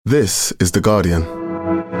This is The Guardian.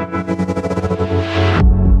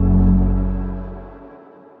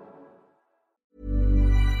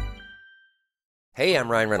 Hey, I'm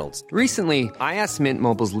Ryan Reynolds. Recently, I asked Mint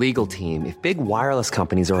Mobile's legal team if big wireless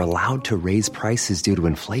companies are allowed to raise prices due to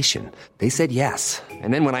inflation. They said yes.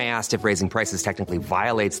 And then when I asked if raising prices technically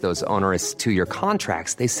violates those onerous two-year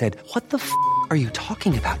contracts, they said, "What the f*** are you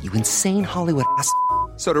talking about, you insane Hollywood ass?"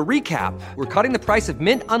 So to recap, we're cutting the price of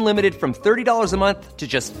Mint Unlimited from $30 a month to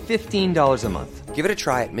just $15 a month. Give it a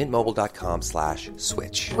try at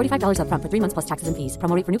mintmobile.com/switch. $45 up front for 3 months plus taxes and fees.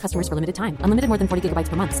 Promo rate for new customers for limited time. Unlimited more than 40 gigabytes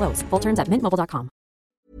per month. Slows full terms at mintmobile.com.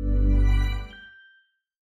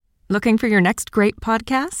 Looking for your next great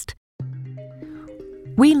podcast?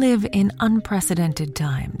 We live in unprecedented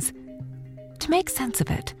times. To make sense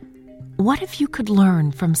of it, what if you could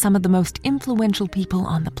learn from some of the most influential people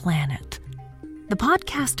on the planet? The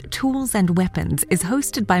podcast Tools and Weapons is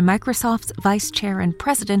hosted by Microsoft's Vice Chair and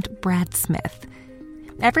President Brad Smith.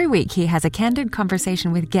 Every week, he has a candid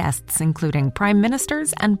conversation with guests, including prime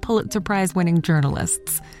ministers and Pulitzer Prize-winning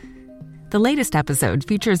journalists. The latest episode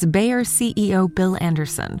features Bayer CEO Bill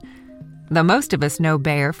Anderson. Though most of us know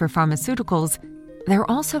Bayer for pharmaceuticals,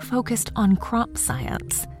 they're also focused on crop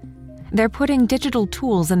science. They're putting digital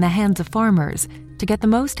tools in the hands of farmers to get the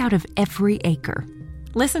most out of every acre.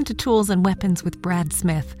 Listen to Tools and Weapons with Brad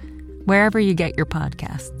Smith, wherever you get your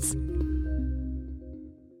podcasts.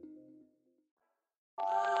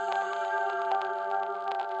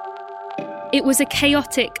 It was a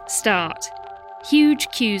chaotic start. Huge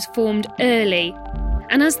queues formed early,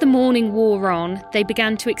 and as the morning wore on, they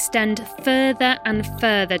began to extend further and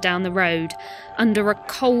further down the road under a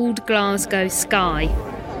cold Glasgow sky.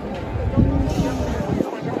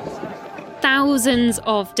 Thousands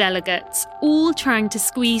of delegates, all trying to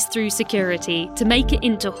squeeze through security to make it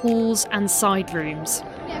into halls and side rooms.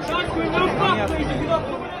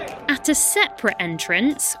 At a separate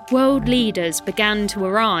entrance, world leaders began to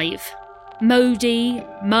arrive. Modi,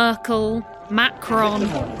 Merkel, Macron.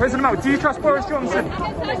 President Macron, do you trust Boris Johnson?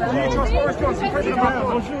 President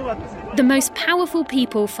Macron? The most powerful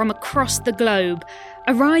people from across the globe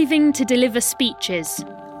arriving to deliver speeches,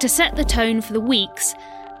 to set the tone for the weeks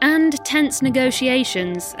and tense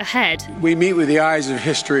negotiations ahead. We meet with the eyes of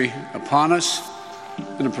history upon us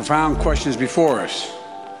and the profound questions before us.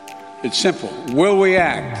 It's simple. Will we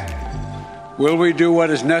act? Will we do what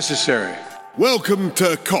is necessary? Welcome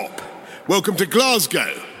to COP. Welcome to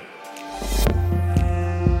Glasgow.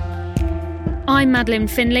 I'm Madeleine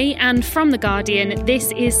Finlay, and from The Guardian,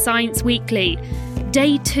 this is Science Weekly,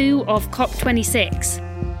 Day 2 of COP26,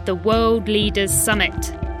 the World Leaders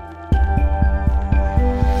Summit.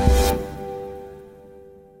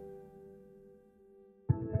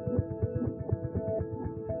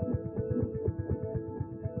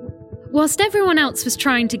 Whilst everyone else was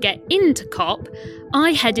trying to get into COP,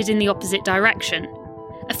 I headed in the opposite direction.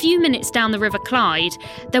 A few minutes down the River Clyde,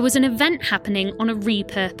 there was an event happening on a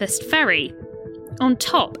repurposed ferry, on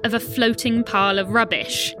top of a floating pile of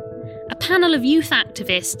rubbish. A panel of youth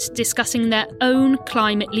activists discussing their own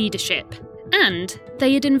climate leadership. And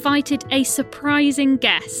they had invited a surprising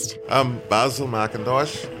guest. I'm Basil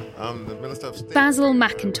McIntosh. I'm the Minister of State. Basil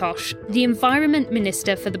McIntosh, the Environment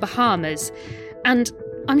Minister for the Bahamas. And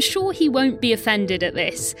I'm sure he won't be offended at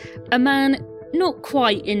this, a man not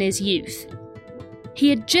quite in his youth. He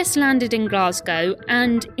had just landed in Glasgow,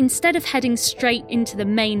 and instead of heading straight into the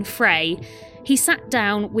main fray, he sat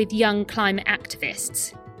down with young climate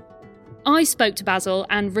activists. I spoke to Basil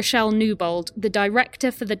and Rochelle Newbold, the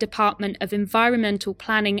Director for the Department of Environmental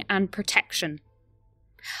Planning and Protection.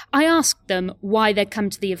 I asked them why they'd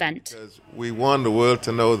come to the event. Because we want the world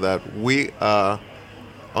to know that we are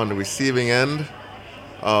on the receiving end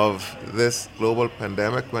of this global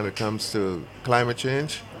pandemic when it comes to climate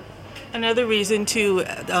change. Another reason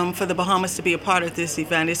for the Bahamas to be a part of this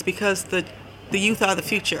event is because the youth are the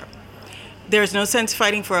future. There's no sense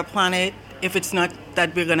fighting for a planet if it's not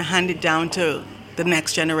that we're going to hand it down to the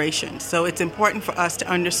next generation. So it's important for us to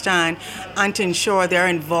understand and to ensure their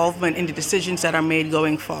involvement in the decisions that are made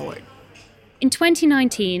going forward. In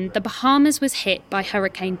 2019, the Bahamas was hit by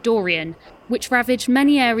Hurricane Dorian, which ravaged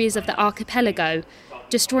many areas of the archipelago,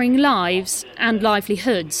 destroying lives and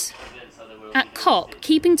livelihoods. At COP,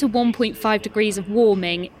 keeping to 1.5 degrees of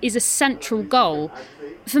warming is a central goal.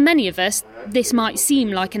 For many of us, this might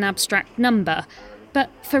seem like an abstract number, but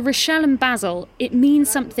for Rochelle and Basil, it means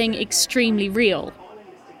something extremely real.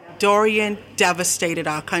 Dorian devastated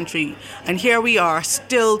our country. And here we are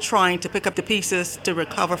still trying to pick up the pieces to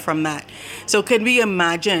recover from that. So can we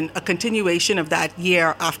imagine a continuation of that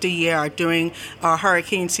year after year during our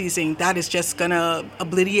hurricane season? That is just going to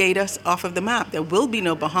obliterate us off of the map. There will be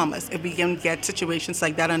no Bahamas if we can get situations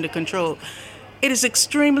like that under control. It is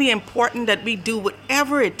extremely important that we do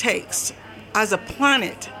whatever it takes as a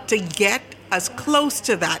planet to get as close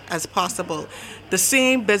to that as possible. The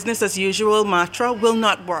same business as usual mantra will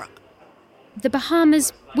not work. The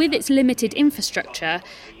Bahamas, with its limited infrastructure,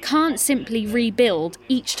 can't simply rebuild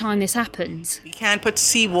each time this happens. We can't put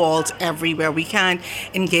seawalls everywhere. We can't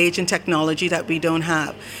engage in technology that we don't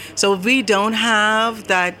have. So if we don't have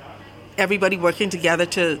that, everybody working together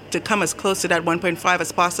to come as close to that 1.5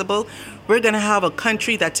 as possible, we're going to have a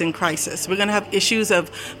country that's in crisis. We're going to have issues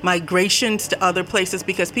of migrations to other places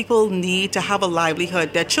because people need to have a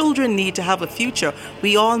livelihood. Their children need to have a future.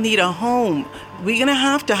 We all need a home. We're going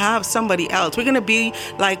to have somebody else. We're going to be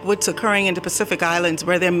like what's occurring in the Pacific Islands,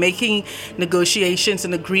 where they're making negotiations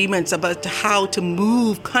and agreements about how to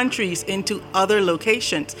move countries into other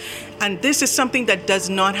locations. And this is something that does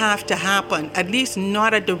not have to happen, at least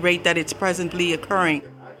not at the rate that it's presently occurring.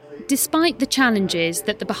 Despite the challenges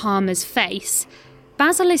that the Bahamas face,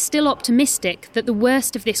 Basil is still optimistic that the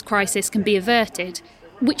worst of this crisis can be averted,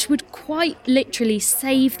 which would quite literally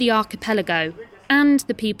save the archipelago and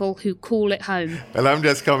the people who call it home. Well, I'm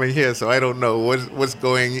just coming here, so I don't know what's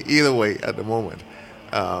going either way at the moment.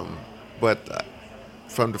 But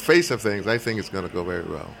from the face of things, I think it's going to go very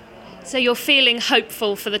well. So you're feeling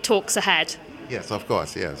hopeful for the talks ahead? Yes, of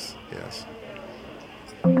course, yes.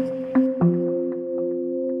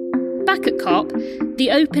 Back at COP, the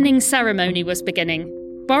opening ceremony was beginning.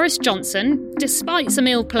 Boris Johnson, despite some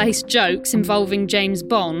ill-placed jokes involving James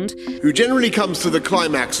Bond, who generally comes to the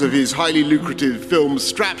climax of his highly lucrative film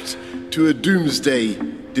strapped to a doomsday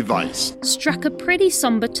device, struck a pretty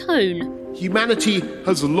sombre tone. Humanity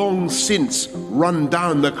has long since run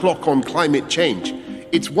down the clock on climate change.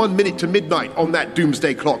 It's 1 minute to midnight on that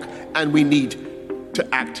doomsday clock, and we need to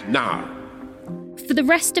act now. For the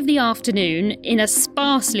rest of the afternoon, in a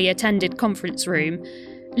sparsely attended conference room,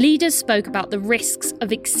 leaders spoke about the risks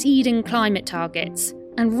of exceeding climate targets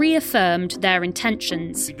and reaffirmed their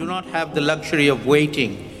intentions. We do not have the luxury of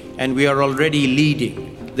waiting, and we are already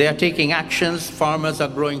leading. They are taking actions. Farmers are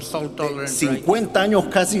growing salt-tolerant. 50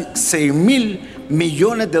 años, casi $6,000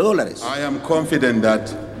 millones. I am confident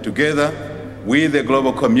that together with the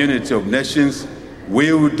global community of nations,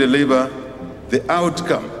 we will deliver the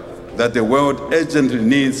outcome that the world urgently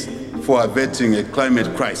needs for averting a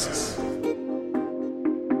climate crisis.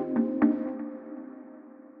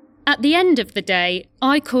 At the end of the day,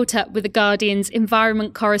 I caught up with The Guardian's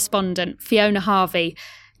environment correspondent, Fiona Harvey,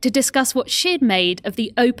 to discuss what she'd made of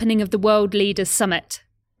the opening of the World Leaders Summit.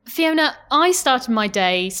 Fiona, I started my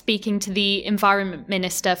day speaking to the Environment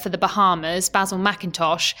Minister for the Bahamas, Basil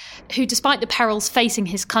McIntosh, who, despite the perils facing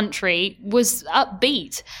his country, was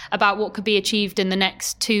upbeat about what could be achieved in the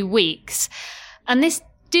next 2 weeks. And this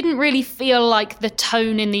didn't really feel like the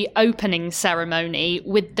tone in the opening ceremony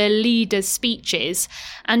with the leaders' speeches.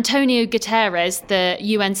 Antonio Guterres, the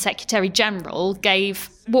UN Secretary-General, gave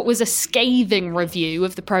what was a scathing review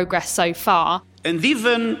of the progress so far. And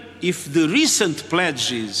even if the recent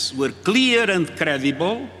pledges were clear and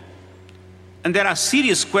credible, and there are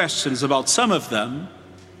serious questions about some of them,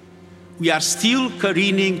 we are still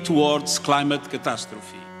careening towards climate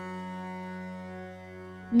catastrophe.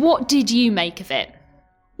 What did you make of it?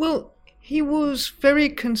 Well, he was very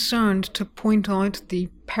concerned to point out the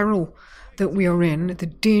peril that we are in, the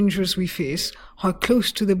dangers we face, how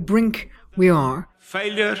close to the brink we are.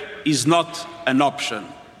 Failure is not an option.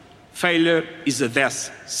 Failure is a death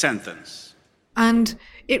sentence. And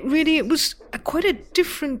it was quite a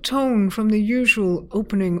different tone from the usual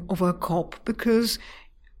opening of a COP, because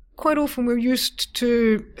quite often we're used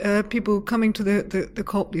to people coming to the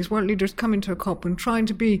COP, these world leaders coming to a COP and trying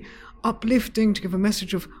to be uplifting, to give a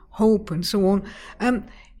message of hope and so on.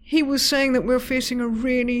 He was saying that we're facing a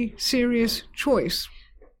really serious choice.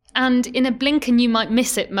 And in a blink and you might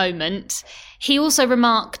miss it moment, he also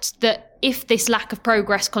remarked that if this lack of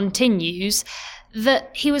progress continues, that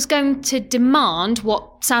he was going to demand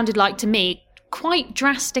what sounded like to me quite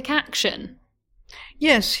drastic action.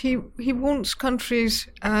 Yes, he wants countries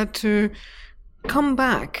to come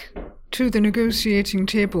back to the negotiating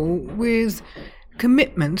table with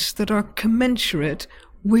commitments that are commensurate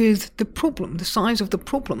with the problem, the size of the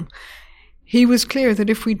problem. He was clear that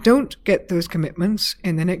if we don't get those commitments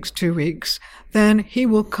in the next 2 weeks, then he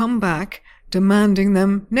will come back demanding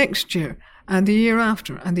them next year and the year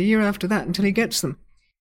after and the year after that until he gets them.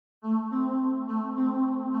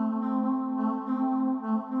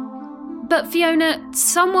 But Fiona,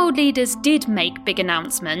 some world leaders did make big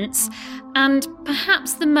announcements, and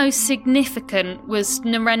perhaps the most significant was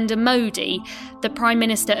Narendra Modi, the Prime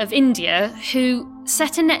Minister of India, who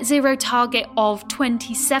set a net zero target of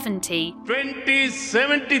 2070.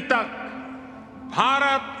 2070 tak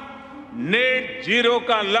Bharat net zero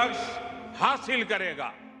ka laksh hasil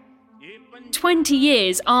karega. 20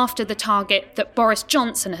 years after the target that Boris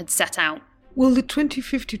Johnson had set out. Well, the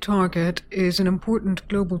 2050 target is an important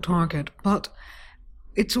global target, but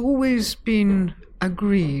it's always been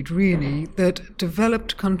agreed, really, that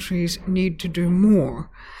developed countries need to do more.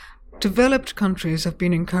 Developed countries have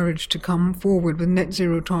been encouraged to come forward with net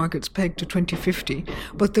zero targets pegged to 2050,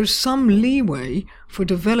 but there's some leeway for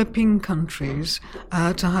developing countries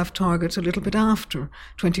to have targets a little bit after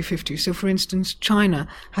 2050. So, for instance, China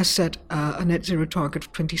has set a net zero target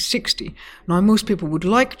of 2060. Now, most people would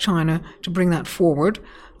like China to bring that forward,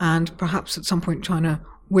 and perhaps at some point China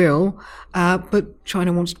will, but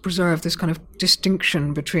China wants to preserve this kind of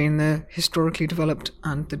distinction between the historically developed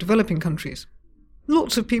and the developing countries.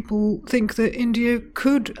 Lots of people think that India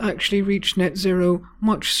could actually reach net zero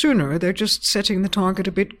much sooner. They're just setting the target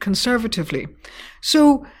a bit conservatively.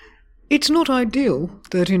 So it's not ideal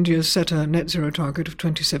that India's set a net zero target of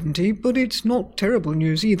 2070, but it's not terrible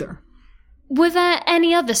news either. Were there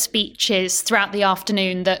any other speeches throughout the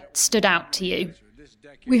afternoon that stood out to you?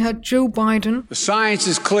 We had Joe Biden. The science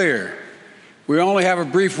is clear. We only have a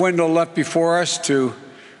brief window left before us to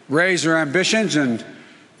raise our ambitions and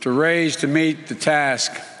to meet the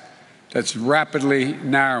task that's rapidly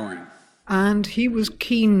narrowing. And he was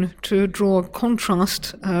keen to draw a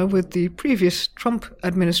contrast with the previous Trump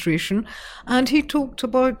administration, and he talked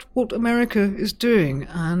about what America is doing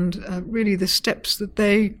and really the steps that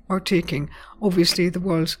they are taking. Obviously, the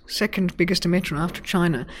world's second biggest emitter after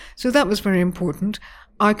China. So that was very important.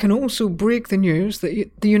 I can also break the news that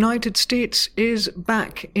the United States is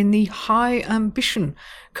back in the High Ambition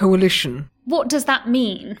Coalition. What does that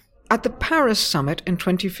mean? At the Paris summit in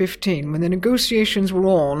 2015, when the negotiations were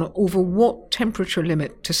on over what temperature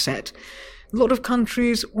limit to set, a lot of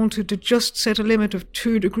countries wanted to just set a limit of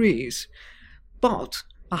 2 degrees. But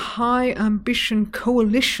a High Ambition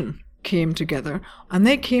Coalition came together, and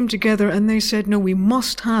they said, no, we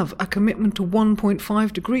must have a commitment to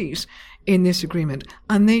 1.5 degrees in this agreement.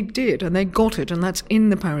 And they did, and they got it, and that's in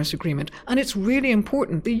the Paris Agreement. And it's really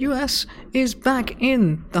important. The US is back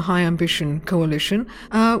in the High Ambition Coalition,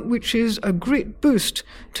 which is a great boost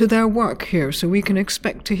to their work here. So we can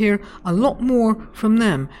expect to hear a lot more from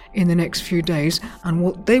them in the next few days, and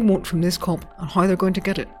what they want from this COP and how they're going to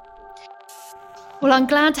get it. Well, I'm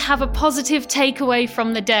glad to have a positive takeaway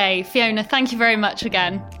from the day. Fiona, thank you very much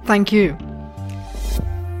again. Thank you.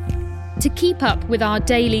 To keep up with our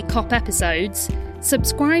daily COP episodes,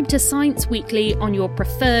 subscribe to Science Weekly on your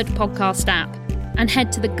preferred podcast app and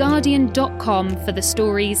head to theguardian.com for the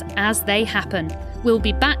stories as they happen. We'll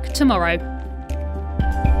be back tomorrow.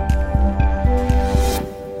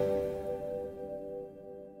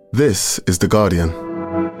 This is The Guardian.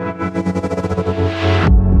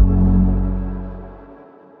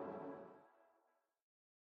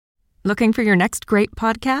 Looking for your next great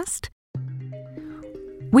podcast?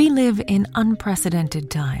 We live in unprecedented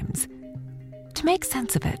times. To make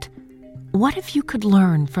sense of it, what if you could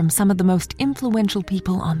learn from some of the most influential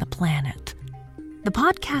people on the planet? The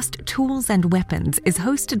podcast Tools and Weapons is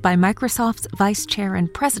hosted by Microsoft's Vice Chair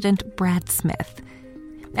and President Brad Smith.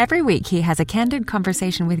 Every week, he has a candid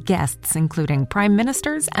conversation with guests, including prime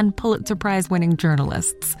ministers and Pulitzer Prize-winning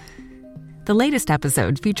journalists. The latest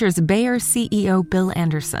episode features Bayer CEO Bill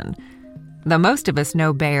Anderson. Though most of us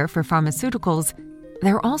know Bayer for pharmaceuticals,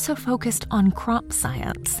 they're also focused on crop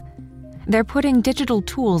science. They're putting digital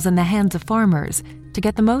tools in the hands of farmers to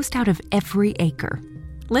get the most out of every acre.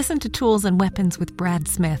 Listen to Tools and Weapons with Brad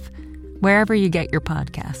Smith, wherever you get your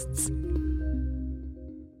podcasts.